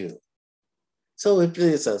made you. So if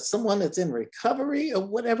there's someone that's in recovery or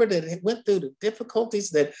whatever, that went through the difficulties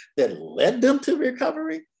that led them to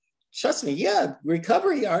recovery, trust me, yeah,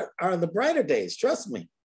 recovery are the brighter days. Trust me.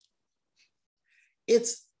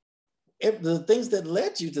 It's the things that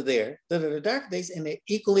led you to there that are the dark days, and they're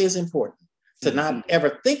equally as important. To not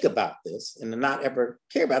ever think about this and to not ever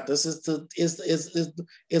care about this is a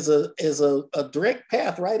direct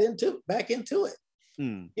path back into it.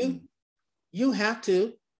 You have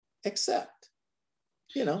to accept,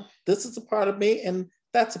 this is a part of me and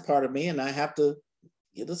that's a part of me, and I have to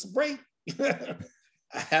give this a break. I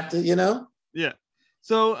have to, Yeah.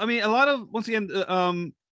 So, I mean, a lot of, once again,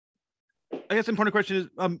 I guess the important question is,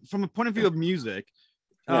 from a point of view of music,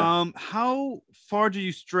 how far do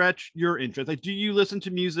you stretch your interest? Like, do you listen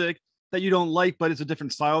to music that you don't like, but it's a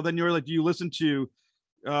different style than yours? Like, do you listen to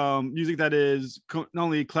music that is not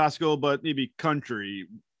only classical, but maybe country,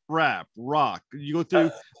 rap, rock? You go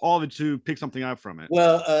through all of it to pick something out from it.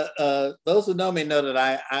 Well, those who know me know that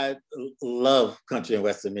I love country and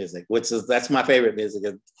Western music, that's my favorite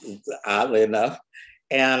music, oddly enough.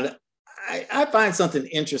 And I find something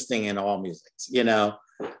interesting in all musics,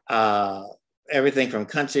 everything from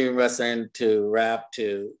country and Western to rap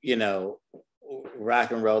to,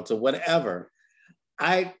 rock and roll to whatever.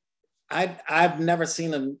 I've never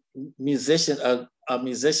seen a musician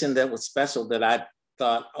that was special that I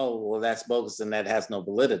thought, oh, well, that's bogus and that has no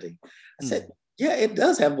validity. I said, yeah, it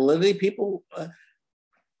does have validity.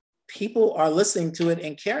 People are listening to it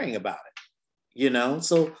and caring about it,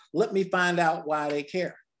 So let me find out why they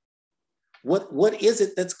care. What is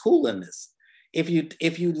it that's cool in this? If you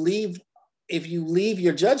leave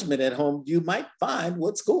your judgment at home, you might find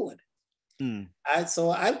what's cool in it. So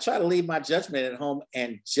I try to leave my judgment at home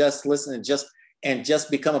and just listen and just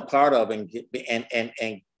become a part of and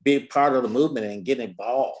be part of the movement and get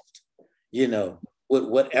involved, with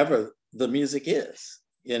whatever the music is,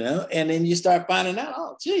 and then you start finding out,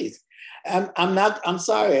 oh, geez, I'm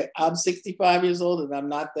sorry, I'm 65 years old and I'm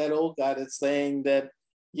not that old guy that's saying that,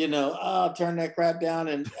 turn that crap down.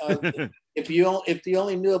 And if you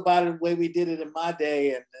only knew about it the way we did it in my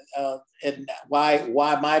day and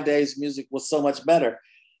why my day's music was so much better.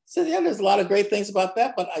 So yeah, there's a lot of great things about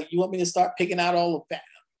that, but you want me to start picking out all the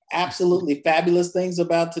absolutely fabulous things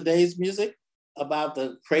about today's music, about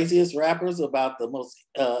the craziest rappers, about the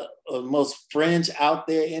most fringe out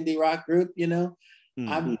there indie rock group,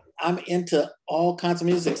 I'm into all kinds of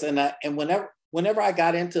music, and whenever I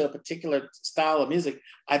got into a particular style of music,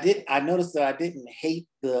 I noticed that I didn't hate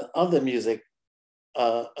the other music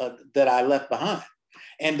that I left behind,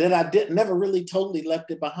 and that I never really totally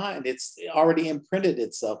left it behind. It's already imprinted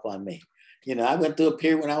itself on me. I went through a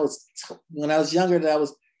period when I was younger that I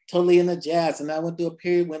was totally into jazz, and I went through a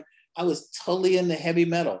period when I was totally into heavy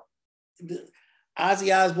metal.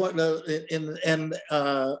 Ozzy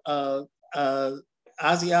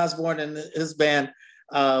Osbourne and his band,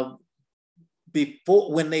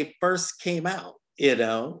 before, when they first came out,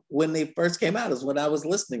 is when I was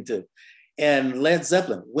listening to. And Led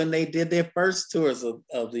Zeppelin, when they did their first tours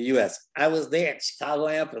of the US, I was there at Chicago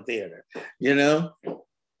Amphitheater,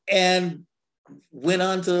 and went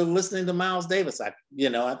on to listening to Miles Davis. I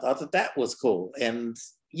thought that was cool. And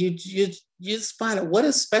you just find out what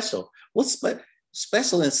is special. What's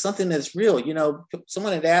special in something that's real.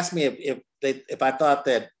 Someone had asked me if I thought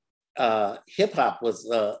that hip hop was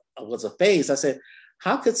a phase. I said,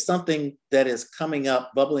 how could something that is coming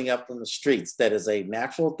up, bubbling up from the streets, that is a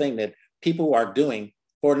natural thing that people are doing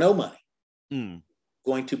for no money,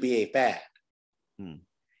 going to be a fad?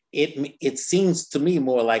 It seems to me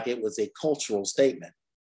more like it was a cultural statement.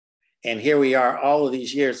 And here we are all of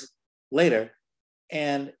these years later,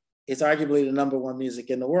 and it's arguably the number one music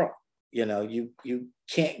in the world. You know, you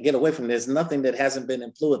can't get away from it. There's nothing that hasn't been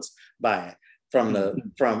influenced by it, from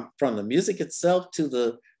the music itself to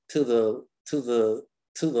the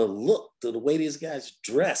look, to the way these guys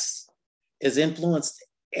dress, has influenced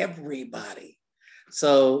everybody.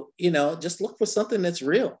 So, you know, just look for something that's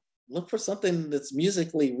real. Look for something that's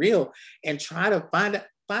musically real, and try to find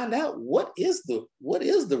out what is the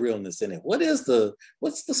realness in it. What's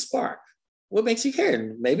the spark? What makes you care?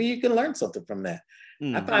 And maybe you can learn something from that.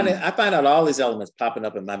 I find out all these elements popping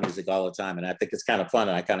up in my music all the time, and I think it's kind of fun,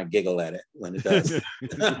 and I kind of giggle at it when it does.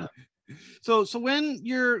 So when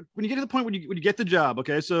you get to the point when you get the job,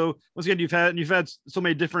 okay. So once again, you've had so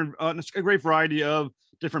many different, a great variety of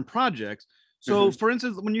different projects. So for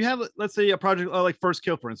instance, when you have, let's say, a project like First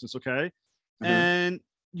Kill, for instance, okay, and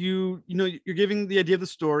you know you're giving the idea of the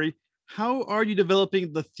story, how are you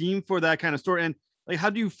developing the theme for that kind of story, and like how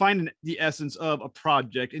do you find the essence of a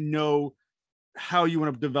project and know how you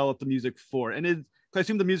want to develop the music for it? And I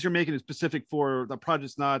assume the music you're making is specific for the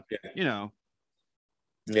project's not, you know.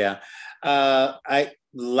 Yeah, a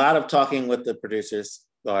lot of talking with the producers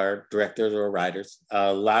or directors or writers.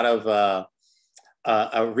 A lot of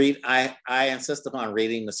I insist upon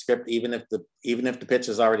reading the script, even if the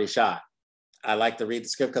picture is already shot. I like to read the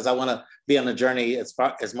script because I want to be on the journey as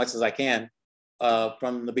much as I can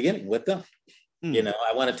from the beginning with them. You know,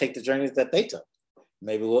 I want to take the journeys that they took.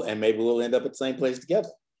 Maybe we'll end up at the same place together.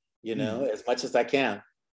 You know, as much as I can.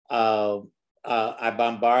 I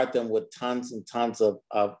bombard them with tons and tons of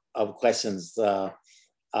questions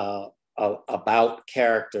about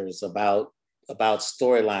characters, about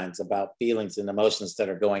storylines, about feelings and emotions that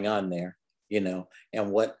are going on there, you know,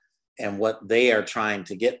 and what they are trying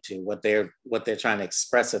to get to, what they're trying to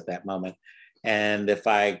express at that moment. And if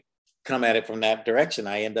I come at it from that direction,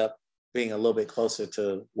 I end up being a little bit closer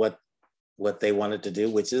to what they wanted to do,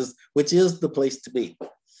 which is the place to be,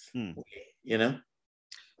 you know?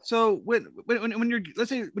 So when you're, let's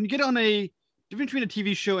say, when you get on a difference between a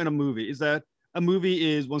TV show and a movie is that a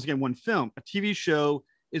movie is, once again, one film. A TV show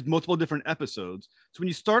is multiple different episodes. So when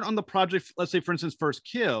you start on the project, let's say, for instance, First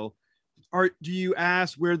Kill, do you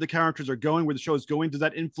ask where the characters are going, where the show is going? Does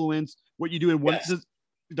that influence what you do and what it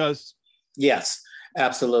does? Yes,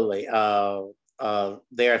 absolutely. There are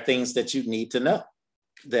things that you need to know,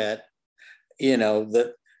 that, you know,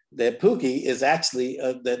 that Pookie is actually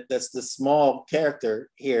that's the small character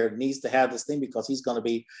here, needs to have this thing because he's going to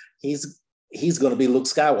be Luke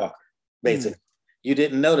Skywalker, basically. You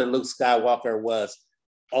didn't know that Luke Skywalker was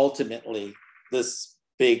ultimately this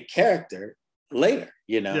big character later,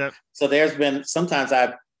 you know. Yep. So there's been, sometimes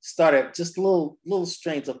I've started just little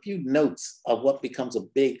strings, a few notes of what becomes a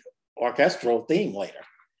big orchestral theme later,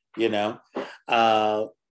 you know.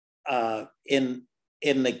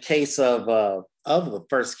 In the case of the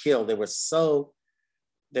First Kill, there were so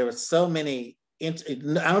many. I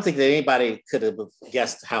don't think that anybody could have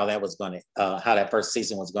guessed how that was going to, how that first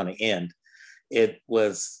season was going to end. It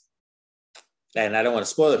was, and I don't want to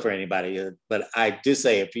spoil it for anybody, but I do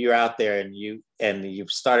say, if you're out there and you've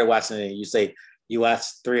started watching it and you say you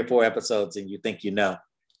watched 3 or 4 episodes and you think, you know,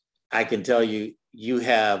 I can tell you, you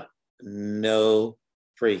have no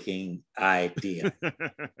freaking idea.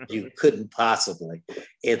 You couldn't possibly.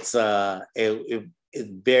 It's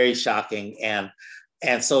very shocking,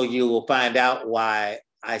 and so you will find out why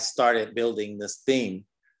I started building this theme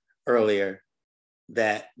earlier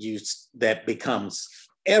that becomes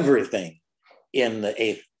everything in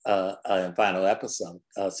the 8th and final episode,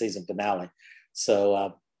 season finale.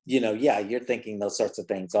 So you know, yeah, you're thinking those sorts of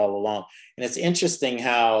things all along, and it's interesting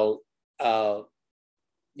how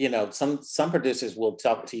you know, some producers will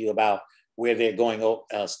talk to you about where they're going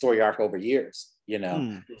story arc over years, you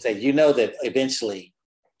know, say, you know, that eventually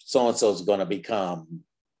so-and-so is going to become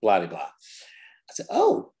blah, blah, blah. I said,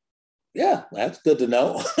 oh, yeah, that's good to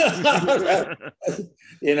know.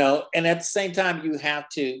 You know, and at the same time, you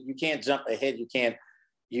can't jump ahead.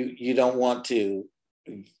 You don't want to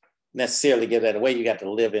necessarily give that away. You got to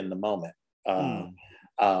live in the moment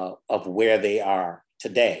of where they are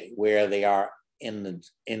today, where they are in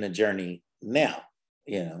the journey now.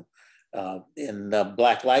 You know, in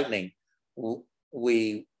Black Lightning,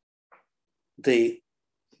 the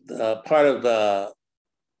part of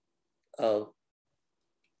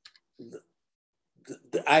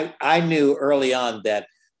I knew early on that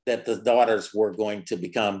the daughters were going to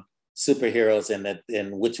become superheroes,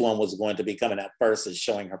 and which one was going to be coming out first, and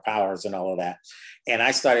showing her powers and all of that. And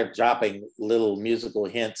I started dropping little musical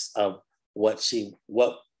hints of what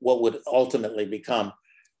would ultimately become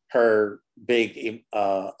her big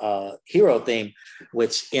hero theme,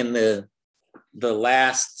 which in the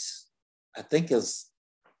last, I think is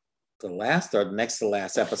the last or next to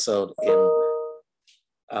last episode in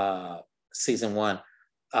season 1,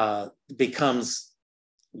 becomes,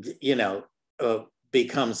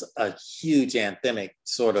 becomes a huge anthemic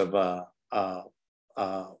sort of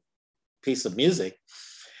piece of music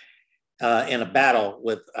in a battle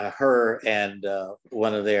with her and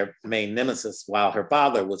one of their main nemesis, while her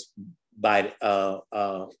father was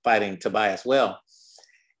fighting Tobias well.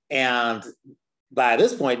 And by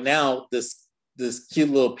this point now, this cute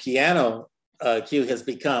little piano cue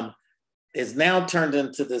is now turned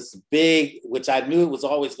into this big, which I knew it was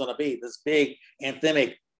always going to be, this big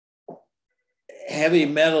anthemic heavy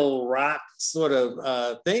metal rock sort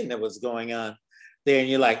of thing that was going on there. And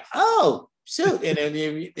you're like, oh, shoot. And then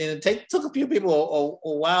it took a few people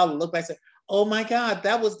a while to look back and say, oh my God,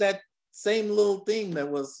 that was that same little theme that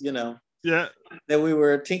was, yeah, that we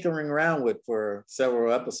were tinkering around with for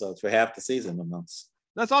several episodes, for half the season almost.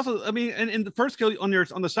 That's also, I mean, and in the first kill on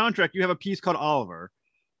the soundtrack, you have a piece called Oliver.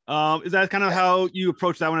 Is that kind of how you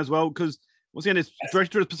approach that one as well? Because once again, it's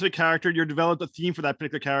directed to a specific character. You're developed a theme for that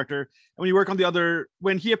particular character. And when you work on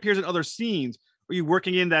when he appears in other scenes, are you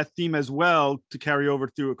working in that theme as well to carry over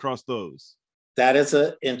through across those? That is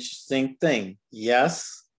an interesting thing.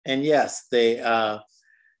 Yes. And yes,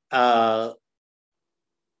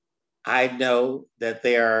 I know that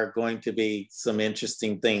there are going to be some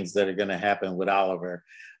interesting things that are going to happen with Oliver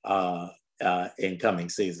in coming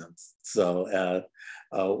seasons. So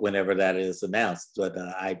whenever that is announced, but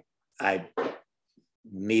I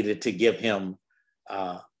needed to give him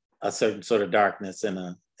a certain sort of darkness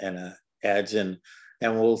and a edge, and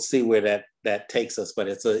we'll see where that takes us. But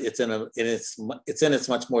it's in its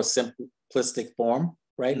much more simplistic form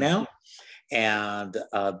right now. And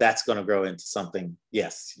that's going to grow into something.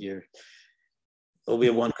 Yes,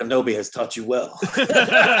 Obi-Wan Kenobi has taught you well.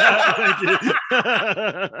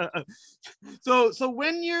 So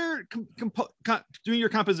when you're doing your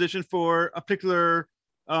composition for a particular,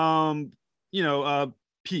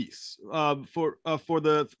 piece for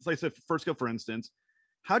the, like I said, first kill, for instance,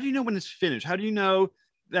 how do you know when it's finished? How do you know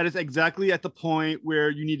that it's exactly at the point where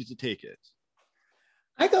you needed to take it?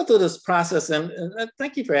 I go through this process, and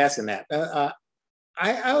thank you for asking that.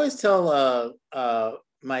 I always tell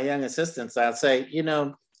my young assistants, I'll say,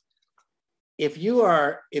 if you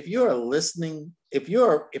are listening, if you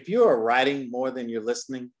are writing more than you're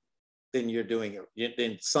listening, then you're doing it.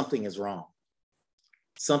 Then something is wrong.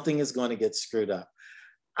 Something is going to get screwed up.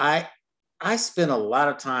 I spend a lot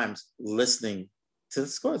of times listening to the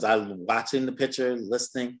scores. I'm watching the picture,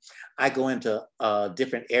 listening. I go into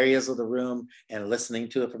different areas of the room and listening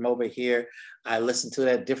to it from over here. I listen to it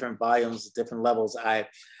at different volumes, different levels. I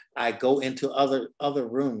go into other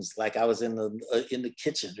rooms, like I was in the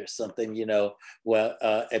kitchen or something, but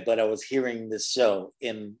I was hearing this show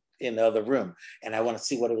in the other room, and I want to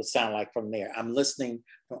see what it would sound like from there. I'm listening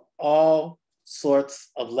from all sorts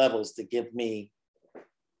of levels to give me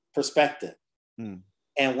perspective.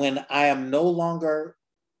 And when I am no longer,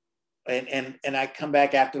 and I come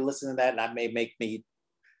back after listening to that, and I may make me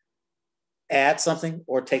add something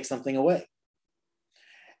or take something away.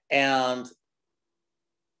 And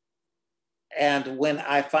when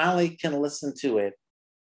I finally can listen to it,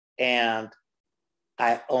 and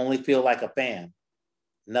I only feel like a fan,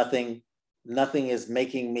 nothing is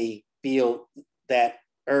making me feel that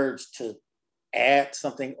urge to add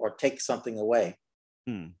something or take something away.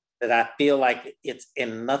 That I feel like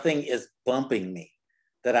nothing is bumping me,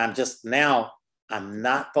 that I'm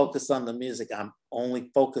not focused on the music. I'm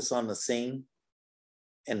only focused on the scene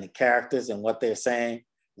and the characters and what they're saying,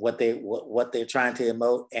 what they're trying to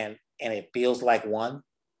emote, and it feels like one,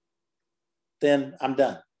 then I'm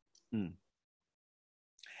done.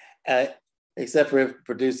 Except for if a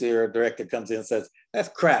producer or director comes in and says, that's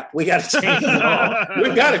crap, we got to change it all.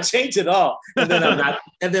 We've got to change it all. And then I'm not,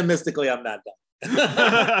 and then mystically I'm not done.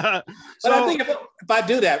 But I think if I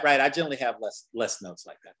do that right, I generally have less notes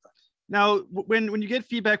like that. Now, when you get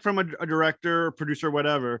feedback from a director or producer or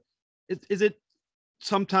whatever, is it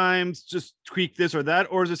sometimes just tweak this or that,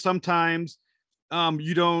 or is it sometimes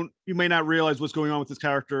you may not realize what's going on with this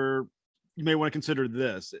character, you may want to consider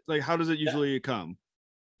this? Like, how does it usually come?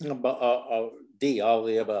 All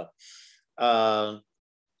the above.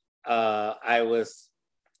 I was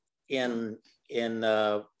in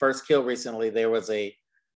First Kill recently. There was a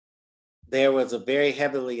very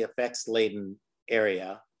heavily effects laden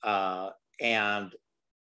area and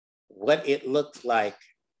what it looked like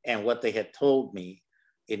and what they had told me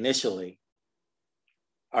initially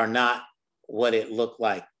are not what it looked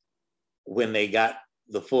like when they got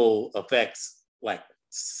the full effects like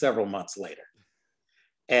several months later.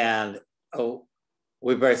 And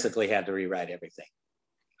we basically had to rewrite everything.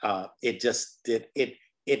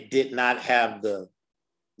 It did not have the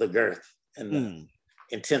girth and the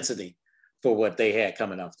intensity for what they had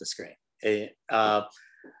coming off the screen.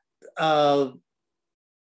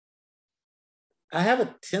 I have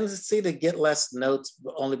a tendency to get less notes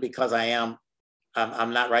only because I'm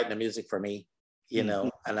not writing the music for me, you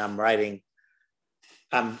know, and I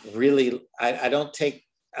don't take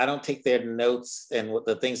their notes and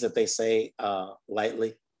the things that they say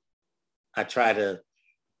lightly. I try to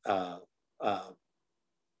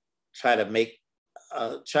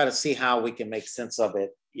see how we can make sense of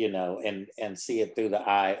it, you know, and see it through the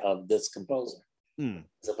eye of this composer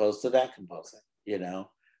as opposed to that composer, you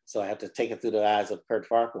know. So I have to take it through the eyes of Kurt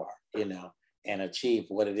Farquhar, you know, and achieve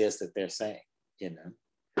what it is that they're saying, you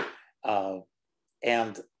know.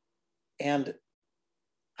 And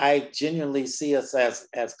I genuinely see us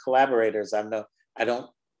as collaborators.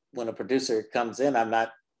 When a producer comes in, I'm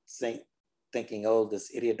not thinking, oh,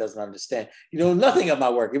 this idiot doesn't understand. You know nothing of my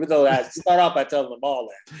work, even though I start off by telling them all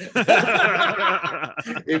that.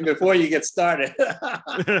 Even before you get started.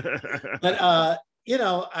 But, you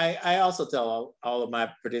know, I also tell all of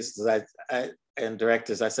my producers and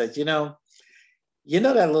directors, I said, you know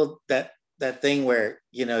that thing where,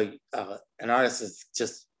 you know, an artist is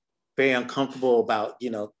just very uncomfortable about, you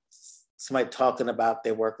know, somebody talking about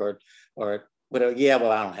their work or whatever. Yeah,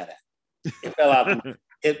 well, I don't have that. It fell out.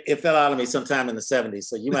 It fell out of me sometime in the 70s.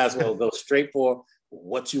 So you might as well go straight for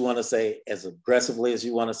what you want to say as aggressively as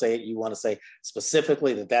you want to say it. You want to say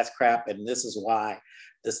specifically that that's crap and this is why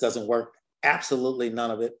this doesn't work. Absolutely none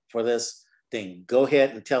of it for this thing. Go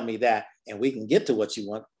ahead and tell me that, and we can get to what you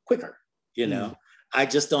want quicker. You know, I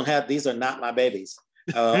just don't have, these are not my babies.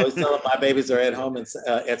 I always tell them my babies are at home and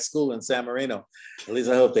at school in San Marino. At least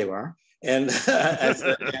I hope they were. And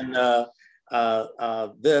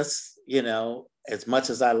this, you know, as much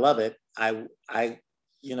as I love it,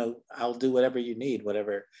 you know, I'll do whatever you need,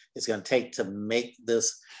 whatever it's going to take to make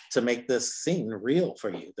this scene real for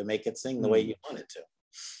you, to make it sing the way you want it to.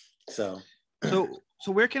 So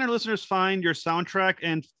where can our listeners find your soundtrack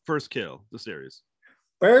and First Kill, the series?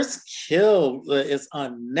 First Kill is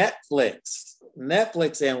on Netflix,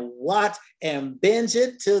 and watch and binge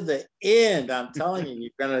it to the end. I'm telling you,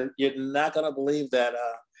 you're not gonna believe that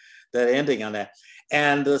ending on that.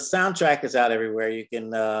 And the soundtrack is out everywhere. You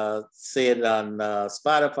can see it on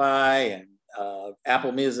Spotify and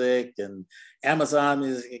Apple Music and Amazon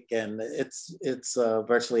Music, and it's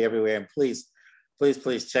virtually everywhere. And please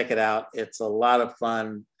check it out. It's a lot of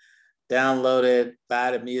fun. Download it,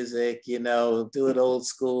 buy the music, you know, do it old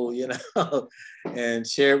school, you know, and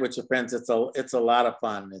share it with your friends. It's a lot of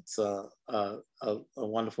fun. It's a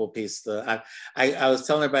wonderful piece. I was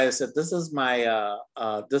telling everybody, I said, this is my,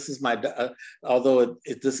 although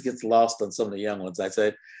this gets lost on some of the young ones. I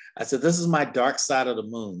said, this is my Dark Side of the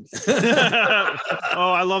Moon.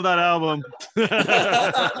 Oh, I love that album.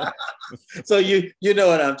 So you know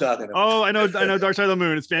what I'm talking about. Oh, I know Dark Side of the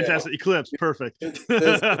Moon. It's fantastic. Yeah. Eclipse, perfect.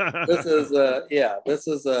 This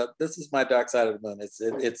is my Dark Side of the Moon.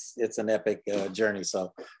 It's an epic journey.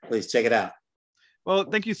 So please check it out. Well,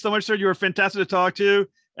 thank you so much, sir. You were fantastic to talk to,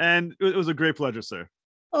 and it was a great pleasure, sir.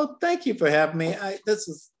 Oh, thank you for having me.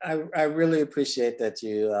 I really appreciate that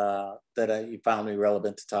you found me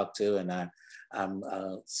relevant to talk to, and I'm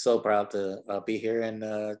so proud to be here and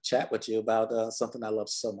chat with you about something I love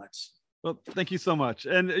so much. Well, thank you so much,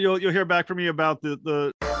 and you'll hear back from me about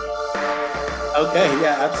the. Okay,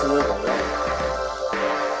 yeah, absolutely.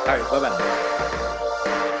 All right, bye-bye.